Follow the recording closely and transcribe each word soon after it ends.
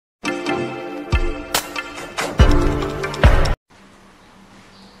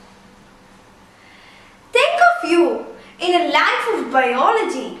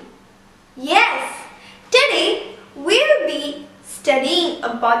biology. Yes, today we'll be studying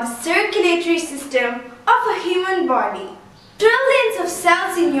about the circulatory system of a human body. Trillions of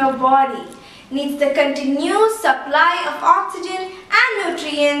cells in your body needs the continuous supply of oxygen and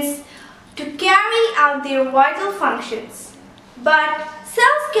nutrients to carry out their vital functions. But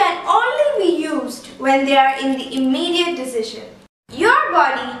cells can only be used when they are in the immediate decision. Your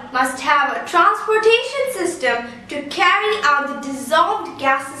body must have a transportation system to carry out the dissolved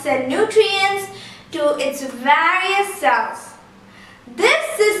gases and nutrients to its various cells.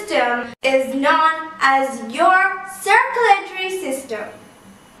 This system is known as your circulatory system.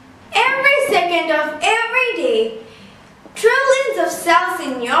 Every second of every day, trillions of cells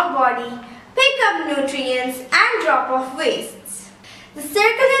in your body pick up nutrients and drop off wastes. The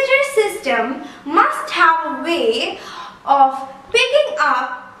circulatory system must have a way of picking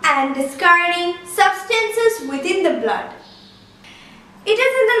up and discarding substances within the blood. It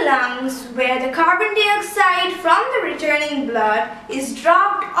is in the lungs where the carbon dioxide from the returning blood is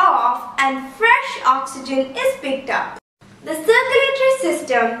dropped off and fresh oxygen is picked up. The circulatory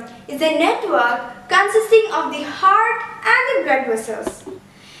system is a network consisting of the heart and the blood vessels.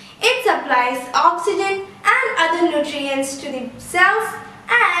 It supplies oxygen and other nutrients to the cells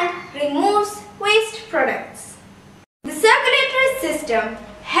and removes waste products. The circulatory system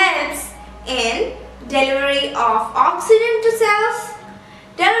helps in delivery of oxygen to cells,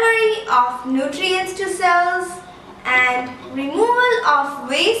 delivery of nutrients to cells, and removal of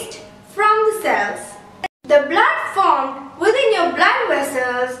waste from the cells. The blood formed within your blood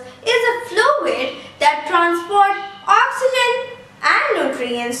vessels is a fluid that transports oxygen and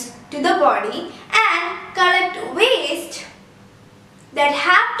nutrients to the body and collect waste that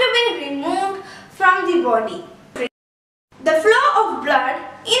have to be removed from the body. The flow of blood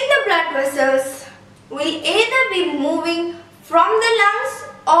in the blood vessels will either be moving from the lungs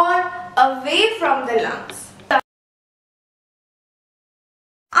or away from the lungs.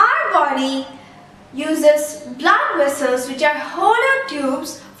 Our body uses blood vessels which are hollow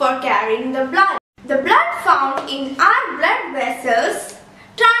tubes for carrying the blood. The blood found in our blood vessels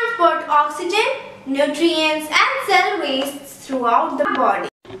transport oxygen, nutrients and cell wastes throughout the body.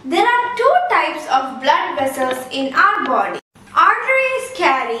 There are two types of blood vessels in our body. Arteries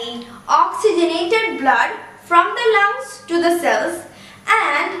carry oxygenated blood from the lungs to the cells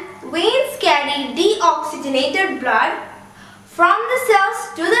and veins carry deoxygenated blood from the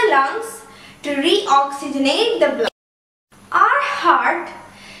cells to the lungs to reoxygenate the blood. Our heart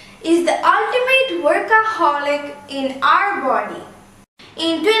is the ultimate workaholic in our body.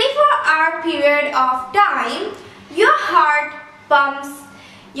 In 24-hour period of time, your heart pumps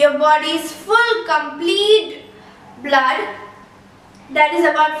your body's full complete blood, that is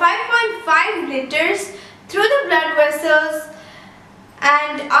about 5.5 liters, through the blood vessels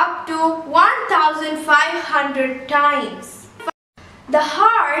and up to 1,500 times. The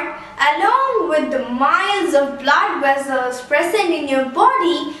heart, along with the miles of blood vessels present in your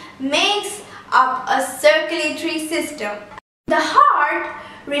body, makes up a circulatory system. The heart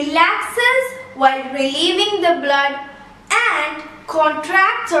relaxes while relieving the blood and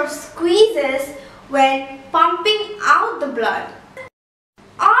contracts or squeezes when pumping out the blood.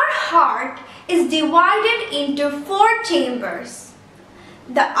 Our heart is divided into 4 chambers,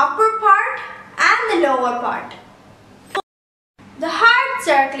 the upper part and the lower part. The heart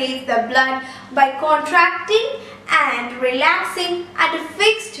circulates the blood by contracting and relaxing at a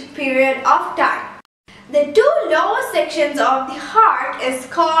fixed period of time. The 2 lower sections of the heart is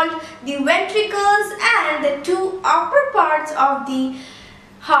called the ventricles and the 2 upper parts of the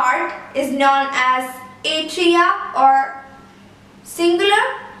heart is known as atria or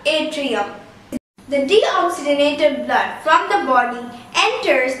singular atrium. The deoxygenated blood from the body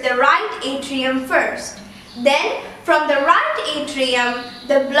enters the right atrium first. Then from the right atrium,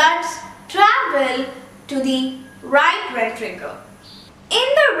 the blood travels to the right ventricle. In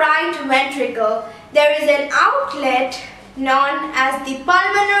the right ventricle, there is an outlet known as the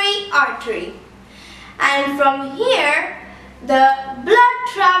pulmonary artery. And from here, the blood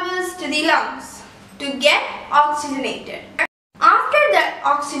travels to the lungs to get oxygenated. After the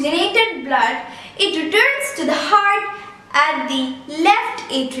oxygenated blood, it returns to the heart at the left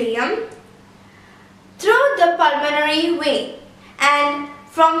atrium through the pulmonary vein, and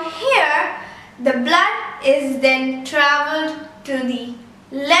from here the blood is then travelled to the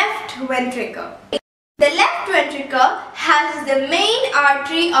left ventricle. The left ventricle has the main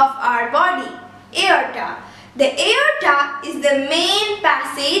artery of our body, aorta. The aorta is the main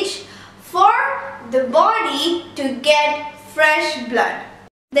passage for the body to get fresh blood.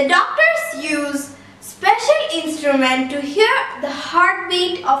 The doctors use special instrument to hear the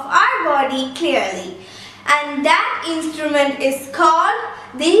heartbeat of our body clearly, and that instrument is called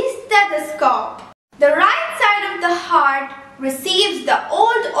the stethoscope. The right side of the heart receives the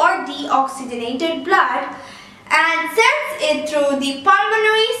old or deoxygenated blood and sends it through the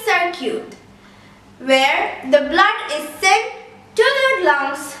pulmonary circuit, where the blood is sent to the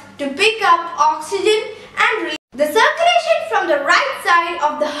lungs to pick up oxygen and release. The circulation from the right side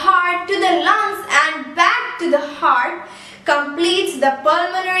of the heart to the lungs and back to the heart completes the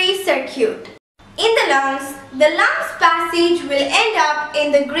pulmonary circuit. In the lungs passage will end up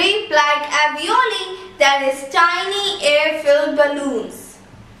in the grape-like alveoli, that is tiny air-filled balloons.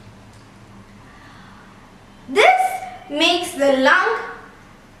 This makes the lung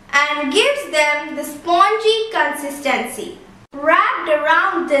and gives them the spongy consistency. Wrapped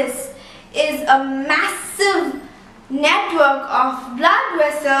around this is a massive network of blood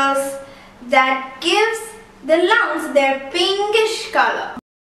vessels that gives the lungs their pinkish color.